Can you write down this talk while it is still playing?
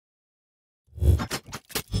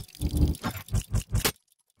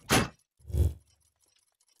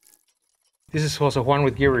This is also Juan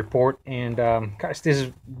with Gear Report, and guys, this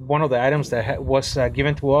is one of the items that was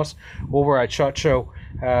given to us over at SHOT Show,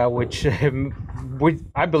 which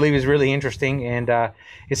I believe is really interesting, and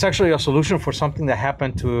it's actually a solution for something that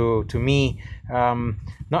happened to me.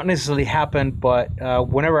 Not necessarily happened, but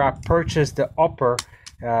whenever I purchased the upper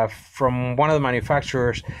from one of the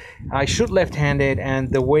manufacturers, I shoot left-handed,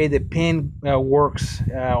 and the way the pin works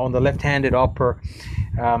on the left-handed upper,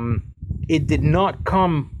 it did not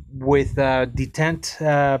come with a detent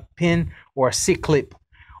pin or a C-clip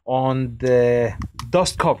on the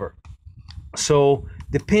dust cover. So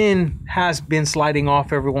the pin has been sliding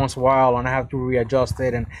off every once in a while, and I have to readjust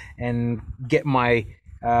it and get my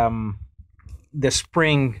the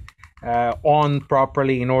spring on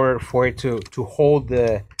properly in order for it to hold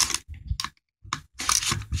to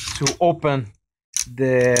open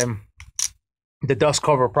the dust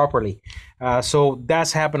cover properly. So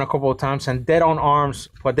that's happened a couple of times. And Dead On Arms,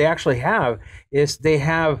 what they actually have is they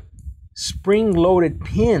have spring-loaded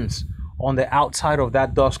pins on the outside of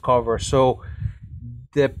that dust cover. So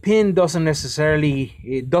the pin doesn't need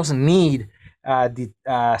the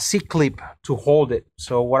C-clip to hold it.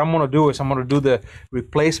 So what I'm going to do is I'm going to do the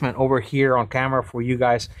replacement over here on camera for you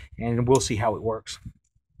guys, and we'll see how it works.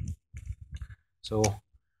 So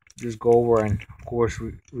just go over and, of course,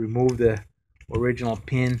 remove the original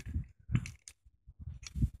pin.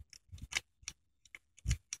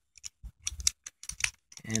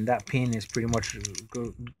 And that pin is pretty much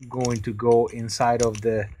going to go inside of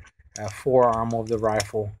the forearm of the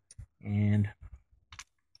rifle. And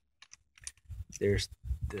there's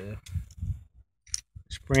the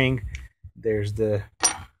spring, there's the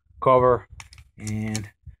cover, and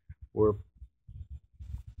we're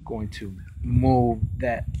going to move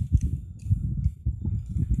that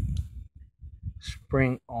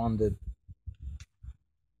spring on the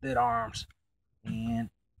dead arms, and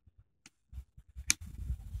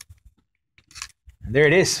there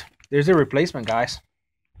it is. There's the replacement, guys,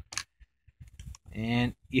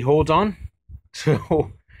 and it holds on.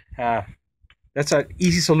 So that's an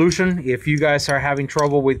easy solution if you guys are having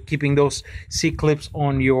trouble with keeping those C-clips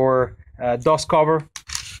on your dust cover.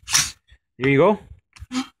 There you go.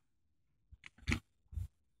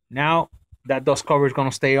 Now that dust cover is going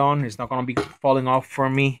to stay on. It's not going to be falling off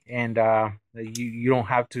from me, and you don't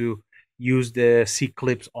have to use the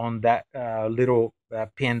C-clips on that little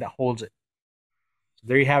pin that holds it. So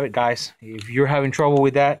there you have it, guys. If you're having trouble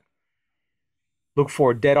with that, look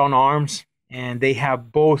for Dead On Arms, and they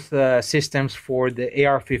have both systems for the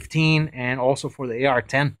AR-15 and also for the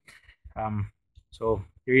AR-10. So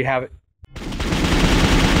there you have it.